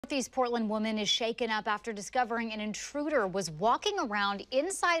Northeast Portland woman is shaken up after discovering an intruder was walking around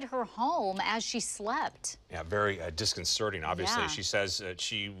inside her home as she slept. Yeah, very disconcerting, obviously. Yeah. She says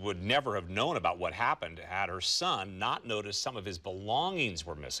she would never have known about what happened had her son not noticed some of his belongings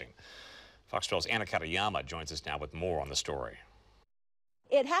were missing. Fox 12's Anna Katayama joins us now with more on the story.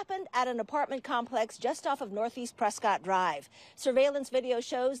 It happened at an apartment complex just off of Northeast Prescott Drive. Surveillance video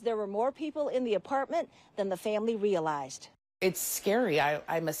shows there were more people in the apartment than the family realized. It's scary.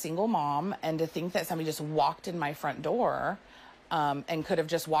 I'm a single mom, and to think that somebody just walked in my front door and could have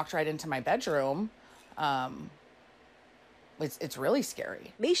just walked right into my bedroom, it's really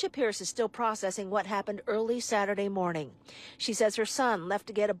scary. Misha Pierce is still processing what happened early Saturday morning. She says her son left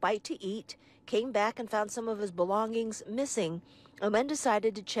to get a bite to eat, came back and found some of his belongings missing, and then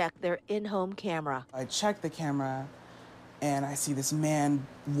decided to check their in-home camera. I checked the camera, and I see this man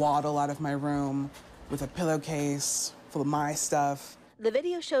waddle out of my room with a pillowcase full of my stuff. The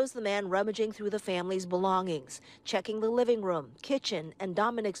video shows the man rummaging through the family's belongings, checking the living room, kitchen, and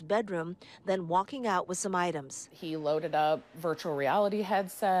Dominic's bedroom, then walking out with some items. He loaded up virtual reality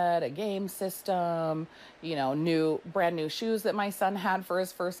headset, a game system, brand new shoes that my son had for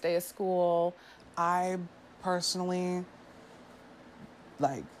his first day of school. I personally,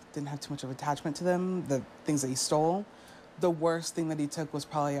 didn't have too much of attachment to them, the things that he stole. The worst thing that he took was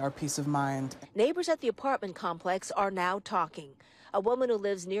probably our peace of mind. Neighbors at the apartment complex are now talking. A woman who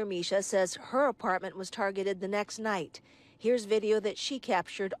lives near Misha says her apartment was targeted the next night. Here's video that she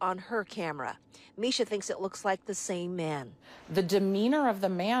captured on her camera. Misha thinks it looks like the same man. The demeanor of the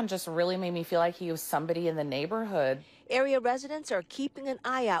man just really made me feel like he was somebody in the neighborhood. Area residents are keeping an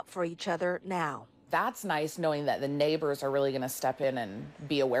eye out for each other now. That's nice, knowing that the neighbors are really going to step in and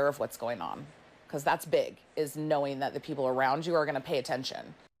be aware of what's going on. Because that's big, is knowing that the people around you are going to pay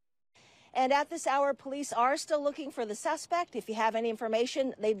attention. And at this hour, police are still looking for the suspect. If you have any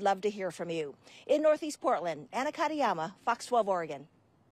information, they'd love to hear from you. In Northeast Portland, Anna Katayama, Fox 12 Oregon.